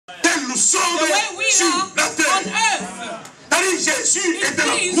nous sommes the way we sur are la terre. on earth. Jésus It est dans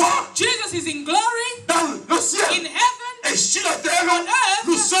la means gloire, Jesus is in glory, dans le ciel. in heaven, Et sur la terre, on earth,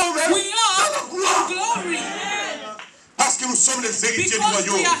 nous sommes we dans la are gloire. in glory. Parce que nous sommes les héritiers du Because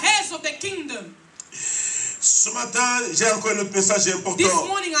royaume. we are heirs of the kingdom. Ce matin, j'ai encore un autre message This important.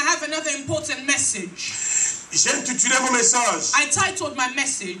 morning I have another important message. J'ai intitulé mon message. I titled my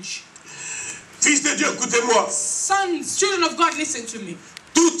message, Fils de Dieu, écoutez-moi. Sons, children of God, listen to me.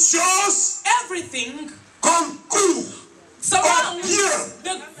 Toute chose Everything concourt surrounds bien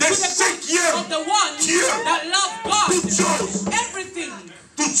the de ceux qui good aiment of the ones Dieu. that love Toute God. chose. Everything.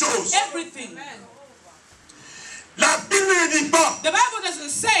 Toute chose. Everything. La Bible ne dit pas The Bible doesn't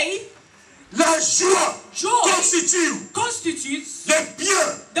say la joie joy constitue constitutes les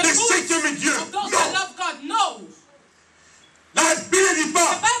biens the de ceux qui aiment goods Dieu. of those that Non. love God. No. La Bible ne dit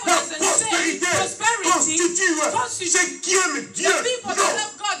pas The Bible la doesn't say prospérité prosperity constitue ceux qui aiment Dieu. The people that Non.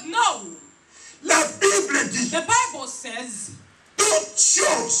 love God. No. La Bible dit The Bible says toute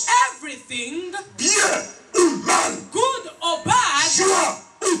chose, everything, bien ou mal, good or bad, joie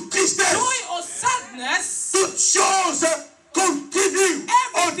ou tristesse, joy or sadness, toute chose contribue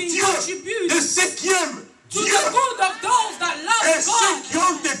au everything Dieu contributes de ceux qui aiment to Dieu the good of those that et love ceux God qui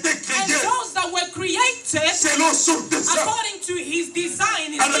ont été and créés those that were created selon son dessein. according to His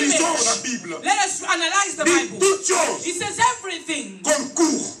design, His Analysons la image. Bible. Let us analyze the Dit Bible. toute chose It says everything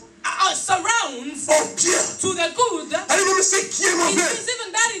concourt surrounds au bien. to the good. Et même ce qui est It mauvais means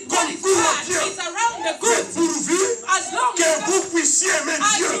even that is what is concourt au bad bien. is around the C'est good. pourvu As long que vous as puissiez aimer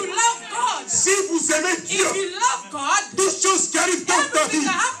you Dieu. love God, Si vous aimez Dieu, if you love God, toutes choses qui arrivent dans ta everything vie,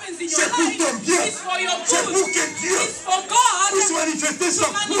 that happens in your c'est pour ton life bien. is for your C'est pour good. que Dieu It's for God puisse manifester to sa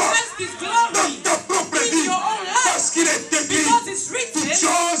gloire manifest His dans glory ta propre in vie. your own life. Parce qu'il est écrit, Because it's written, toutes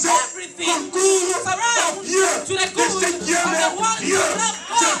choses everything concourent au surrounds bien to the de good ceux qui of the aiment ones Dieu. who love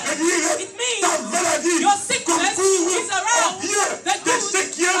Ça God. veut dire It means ta maladie your sickness concourt is au around bien the de good ceux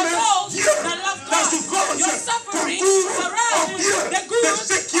qui of aiment those Dieu. that love La God. souffrance Your suffering concourt au surrounds bien the de good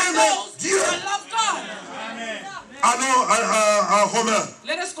ceux qui of aiment those Dieu. that love God. Allons à Romains.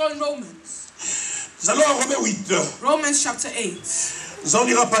 Let us go in Romans. Nous allons à Romains 8. Romans chapter 8. Nous allons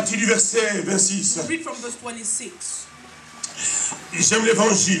lire à partir du verset 26. Read from verse 26. J'aime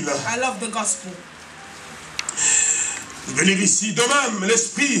l'évangile. I love the gospel. Je vais lire ici. De même,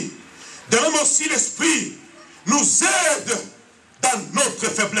 l'Esprit, de même aussi l'Esprit nous aide dans notre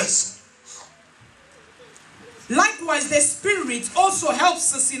faiblesse. Likewise, the Spirit also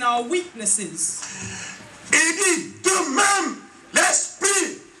helps us in our weaknesses. Il dit, de même,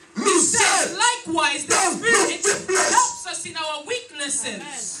 l'Esprit nous aide Likewise, the dans nos Spirit faiblesses. helps us in our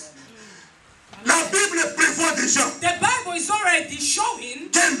weaknesses. La Bible prévoit déjà The Bible is already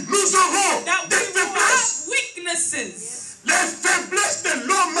showing que nous aurons that des we will faiblesses. have weaknesses. Les faiblesses de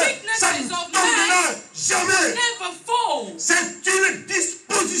l'homme, ça ne Weaknesses of tombera man jamais. never fall. C'est une It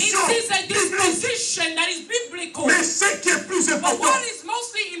disposition is a biblique. disposition that is biblical. Mais ce qui est plus But important, what is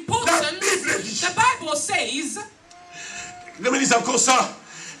mostly important, la Bible dit, the Bible says, je me dis encore ça,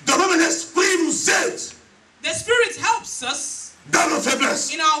 de même l'Esprit nous aide the Spirit helps us dans nos faiblesses.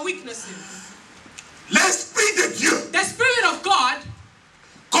 in our weaknesses. L'Esprit de Dieu The Spirit of God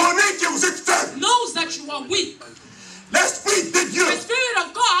connaît que vous êtes faible. knows that you are weak. L'Esprit de Dieu The Spirit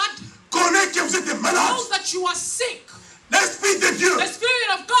of God connaît que vous êtes malade. knows that you are sick. L'Esprit de Dieu The Spirit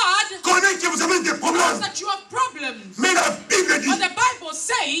of God connaît que vous avez des knows problèmes. that you have problems. Mais la Bible dit But the Bible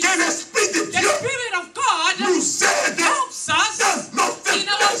says que l'Esprit de the Dieu Spirit of God nous aide helps us dans nos in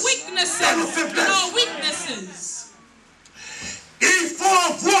our faiblesses. Dans nos weaknesses. In faiblesses. our weaknesses. Il faut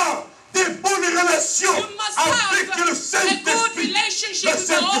avoir des bonnes relations You must avec have le a good Saint-Esprit. relationship Le with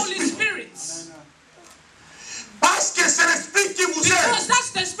the Holy Saint-Esprit. Spirit. Parce que c'est l'Esprit qui vous Because aide.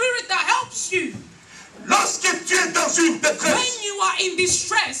 that's the Spirit that helps you. Lorsque tu es dans une détresse, When you are in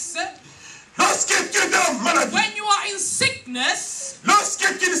distress, lorsque tu es dans la maladie, when you are in sickness, lorsque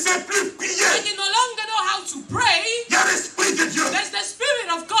tu ne sais plus when prier, you no longer know how to pray, il y a l'Esprit de Dieu there's the Spirit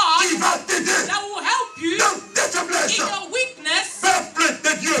of qui God va t'aider that will help you dans tes in faiblesses. your weakness. Peuple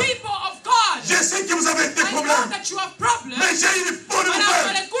de Dieu, People of God, je sais que vous avez des I know problèmes, that you have problems, mais j'ai une bonne but I've got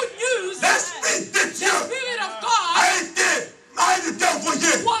nouvelle. a good news. L'Esprit de The Dieu Spirit of God a été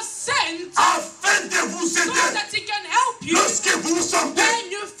envoyé was sent afin de vous so aider. that He can help you Lorsque vous vous sentez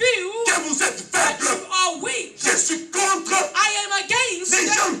when you feel que vous êtes that faible, you are weak. je suis contre I am against les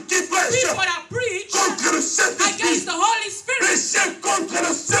gens qui prêchent people that preach contre le against Saint-Esprit. the Holy Spirit. Prêcher contre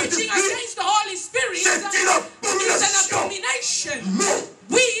le Preaching Saint-Esprit, against the Holy Spirit c'est une is an abomination. abomination. Nous,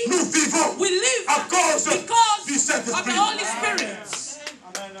 We nous vivons live à cause du because of the Saint-Esprit. Holy Spirit.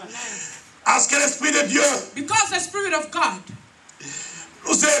 Parce que l'Esprit de Dieu Because the Spirit of God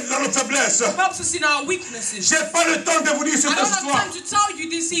nous nous aide dans nos faiblesses. helps us in our weaknesses. Je n'ai pas le temps de vous dire ce I don't have soir. time to tell you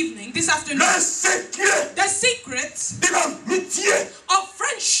this afternoon, Le secret the secret de l'amitié of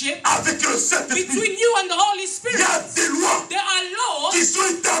friendship avec le Saint-Esprit. between you and the Holy Il Spirit. y a des lois There are laws qui sont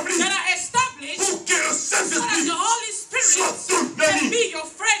établies that are established pour que le so that Saint-Esprit the Holy Spirit soit ton can ami. be your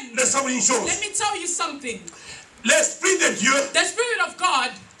friend. Laissez-moi une chose. Let me tell you something. L'Esprit de Dieu, The Spirit of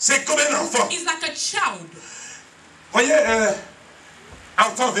God c'est comme un enfant. is like a child. Voyez,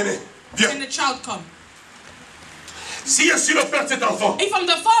 enfant, venez. Viens. When the child comes. Si je suis le père de cet enfant, If I'm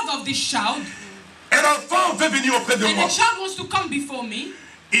the father of this child, un enfant veut venir auprès de and moi. the child wants to come before me,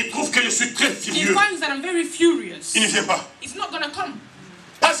 Il trouve que je suis très he furieux. finds that I'm very furious. Il ne vient pas. It's not going to come.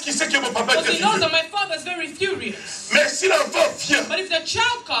 Parce qu'il sait que mon papa est Because très he knows furieux. that my father is very furious. Mais si l'enfant vient, But if the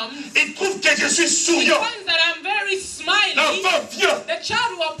child comes, il trouve que je suis he souriant. finds that I'm very smiley. L'enfant vient The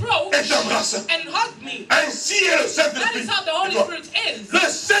child will approach et t'embrasse. and hug me. Ainsi est le That Saint-Esprit. is how the Holy Spirit is. Le The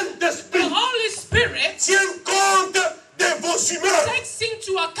Saint-Esprit Holy Spirit tient compte de vos humeurs. takes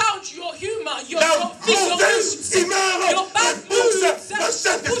into account your humor, your La moods, mauvaise humeur your bad repousse moods, le and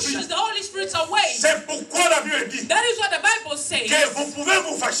Saint-Esprit. pushes the Holy Spirit away. C'est pourquoi la Bible dit That is what the Bible says. que vous pouvez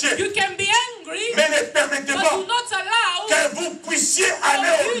vous fâcher, You can be angry, mais ne permettez but pas do not allow que vous puissiez aller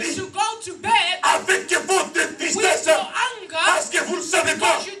au for you lit to go to bed avec votre with tristesse your anger parce que vous ne savez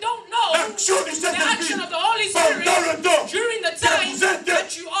pas because you don't know l'action du the action Saint-Esprit of the Holy pendant Spirit le temps during the que time vous êtes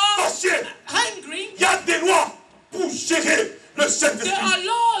that you are fâché. angry. Il y a des lois pour gérer le There Saint-Esprit. are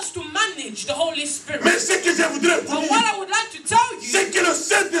laws to manage the Holy Spirit. Mais ce que je voudrais vous But what dire, I would like to tell you c'est que le is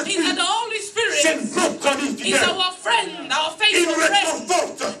Saint-Esprit, that the Holy c'est Spirit notre ami is fidèle. our friend, our Il faithful nous friend.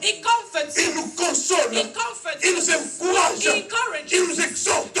 réconforte, He comforts il us. nous console, He comforts il nous us. encourage, He encourages il nous us.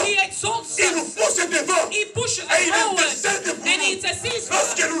 exhorte, He exalts il nous us. pousse devant. He pushes Et il us forward. intercède pour And nous. He intercedes for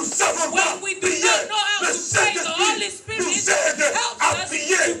Lorsque us. nous ne savons pas When we do prier, not know how le to pray, the Holy Saint-Esprit Spirit nous aide helps à us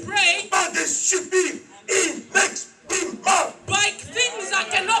prier to pray par des soupirs inexprimables. by things that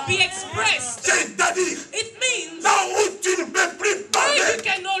cannot be expressed. C'est-à-dire, It means là où tu ne peux plus where you parler,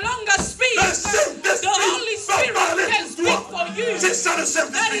 can no longer speak, le the Holy Saint-Esprit va parler Spirit can pour speak toi. for you. C'est ça le That is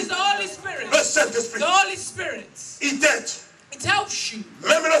Saint-Esprit. the Holy Spirit. Le Saint-Esprit, The Holy Spirit. il t'aide. It helps you.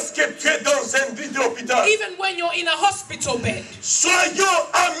 Même lorsque tu es dans un lit d'hôpital, Even when you're in a hospital bed. soyons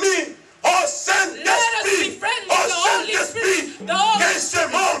amis au Let us Saint-Esprit. be friends Au with the Holy Saint-Esprit. Spirit. The Holy Que ce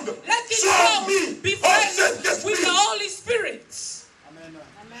monde Let this soit world ami be au friends with Saint-Esprit. the Holy Spirit.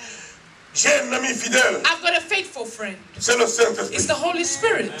 J'ai un ami fidèle, I've got a faithful friend. c'est le Saint-Esprit. It's the Holy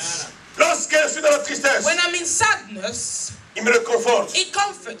Spirit. Lorsque je suis dans la tristesse, When I'm in sadness, il me réconforte. it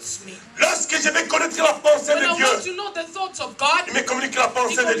comforts me. Lorsque je vais connaître la pensée When de I Dieu, want to know the thoughts of God, il me communique la He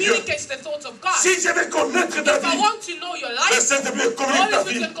pensée de Dieu. communicates the thoughts of God. Si je vais connaître ta If I vie, want to know your le life, Saint-Esprit the communique Holy ta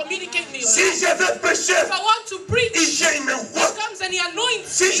Spirit vie. can communicate me your Si life. je vais prêcher, If I want to preach, il vient, il me He voit. comes and He anoints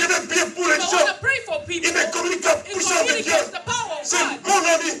Si me. je vais prier pour les If I gens, want to pray for people, il me communique la He puissance de Dieu. communicates the power of C'est God. mon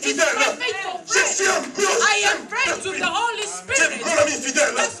ami He's fidèle. my faithful Je suis friend. ami au I am friends with Saint-Esprit. the Holy C'est Spirit. mon ami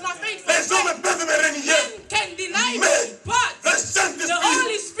fidèle. That's my faithful Les friend. hommes peuvent me renier, Men can deny mais me, but le the Saint-Esprit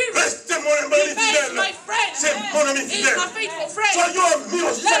Holy Spirit reste mon ami remains fidèle. my friend. C'est mon ami He's fidèle. my faithful friend. Soyons amis au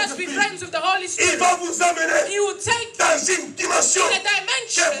Let us be Saint-Esprit. friends with the Holy Il Spirit. va vous amener He will take you dans une dimension in a que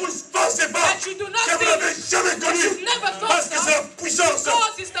dimension vous ne pensez pas, that you do not que vous think, n'avez jamais that you've connue. never Parce thought que c'est la of, puissance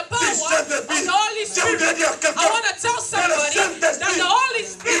because it's the du power of Saint-Esprit. the Holy Je voudrais Spirit. dire à I quelqu'un want to tell que le somebody that Saint-Esprit, the Holy il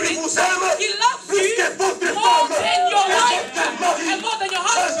Spirit, vous aime He loves plus you que votre more femme than your et wife votre mari. and more than your Le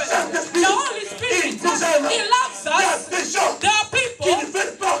husband. Saint-Esprit, The Holy Spirit, il vous aime. He loves Il y a us. des gens There are qui ne people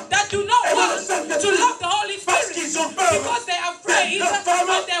veulent pas that do not aimer le want to Saint-Esprit love the Holy parce Spirit qu'ils ont peur because they're afraid de leur femme,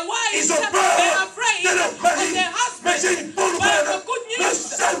 of their wives. ils ont peur They're afraid de leur of mari. their Mais j'ai husband. une bonne But nouvelle. the good Le news,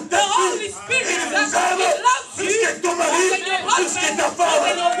 the Holy Saint-Esprit, Spirit, il He vous aime loves plus you que ton more mari, than your plus que husband, ta more than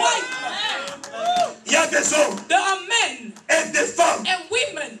femme. your wife. Il y a des hommes There are men et des femmes and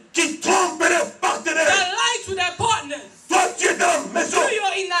women qui trompent leurs partenaires. that lie to their partners. Toi, tu es dans la maison, So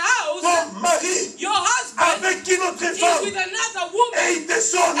you're in the house, ton mari your husband avec une autre is femme with another et woman, il te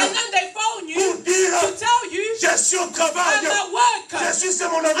sonne and then they phone you pour dire to tell you, je suis au travail, I'm at work, c'est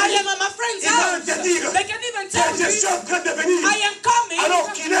mon I ami. am at my friend's Ils vont house. te dire They can even que tell je suis you, en train de venir I am coming,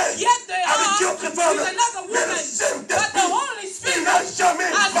 alors qu'il est yet they avec une are autre femme. with another Mais le woman. But the Saint-Esprit, Holy il Spirit n'a jamais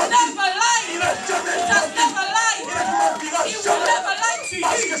has menti. never Il lied. n'a jamais It has menti. never Il lied. ne mentira It will jamais. never lie to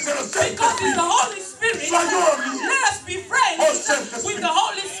Parce you que c'est le because it's Saint-Esprit. the Holy Spirit. Soyons amis Let us be au friends Saint-Esprit. with the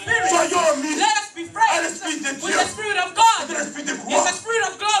Holy Spirit. Soyons amis Let us be à friends l'Esprit de with Dieu, the Spirit of de God, l'Esprit de with gloire the Spirit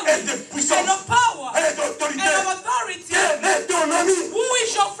of glory et de puissance and of power et d'autorité. and of authority. Quel est ton ami Who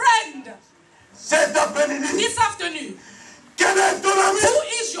is your friend cet après-midi? this afternoon? Quel est ton ami? Who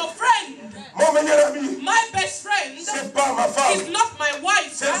is your friend? Mon meilleur ami, My best friend c'est pas ma femme, is not my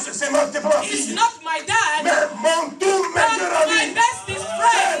wife. c'est pas ma is fille. not my dad, Mais mon tout but meilleur my ami. bestest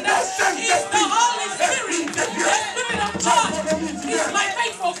friend is the Holy Spirit. The Spirit of God is my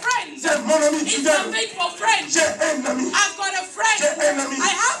faithful friend. C'est mon ami He's fidèle. my faithful friend. J'ai un ami. I've got a friend. J'ai un ami. I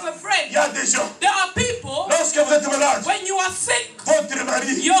have a friend. Il y a des gens. There are people, Lorsque vous êtes malade, when you are sick, votre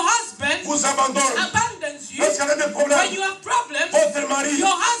mari your husband vous abandonne. abandons you. Lorsqu'il y a des When problèmes, you have problems, votre mari,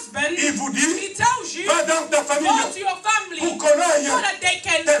 your husband, il vous dit, he tells you, va dans ta go famille to your family pour qu'on aille so that they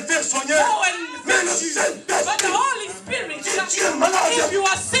can te faire soigner. go and Mais le fix you. But the Saint-Esprit, Holy Spirit, si tu es malade, if you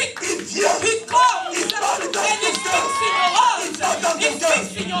are sick, il vient. he comes Il parle dans and ton he's cœur. fixing your heart. Il parle dans ton He's cœur.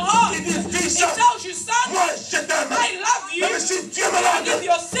 fixing your heart. Il dit, He fils, tells you, son, moi je t'aime. I love you. Même si tu es And malade, if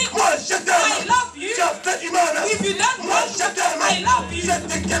you're sick, moi je I t'aime. love you. Tu as fait du mal. If you don't Moi love je t'aime. I love you.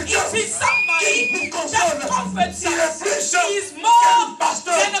 J'étais quelqu'un If he's somebody qui nous that console. comforts Il est us, plus he is qu'un more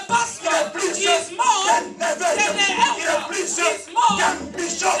pasteur. than a pastor. Il est plus He is more qu'un than évêque. an Il est elder. plus He is more qu'un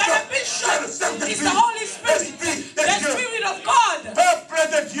bishop. than a C'est le bishop. It's Saint-Esprit. the Holy Spirit, Esprit the de Dieu. Spirit of God. Peuple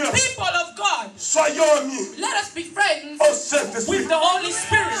de Dieu, People of God, soyons amis let us be friends au Saint-Esprit. with the Holy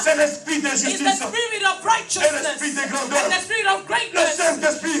Spirit. C'est l'esprit de It's the justice Spirit of et righteousness l'esprit de and grandeur. the Spirit of Le greatness.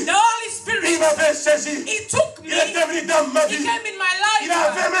 Saint-Esprit, The Holy il Spirit, m'avait saisi. He took Il est me, venu dans ma He vie. came in my Il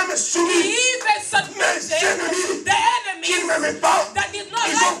avait life. même He soumis even mes submitted ennemis the qui ne enemies m'aimaient pas. that did not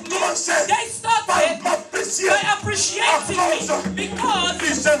Ils ont like me. commencé They par started m'apprécier by appreciating me because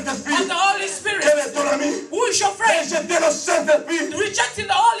du Saint-Esprit. of the Holy Spirit. Quel est ton ami? Who is your friend? Rejeter le Saint-Esprit, Rejecting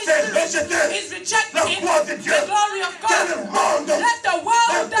the Holy c'est Spirit rejeter is rejecting la gloire de Dieu. the glory of Que le God. monde Let the ne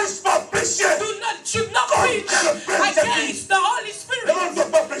world puisse pas prêcher. should not Contre preach le Saint-Esprit. against the Holy Le Spirit. monde ne peut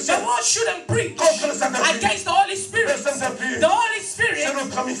pas prêcher The world shouldn't preach contre le Saint-Esprit. against the Holy Le Spirit. Saint-Esprit, The Holy Spirit c'est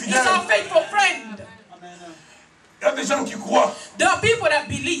notre ami is fidèle. our faithful friend. Il y a des gens qui croient There are people that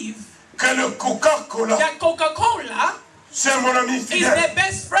believe que le Coca-Cola, that Coca-Cola c'est mon ami is fidèle. their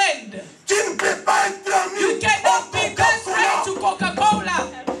best friend. Tu ne peux pas être ami You cannot au be best friend to Coca-Cola. Coca-Cola.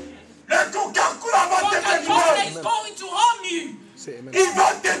 Le Coca-Cola va te faire du Coca-Cola mal. is going to harm you. Il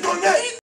va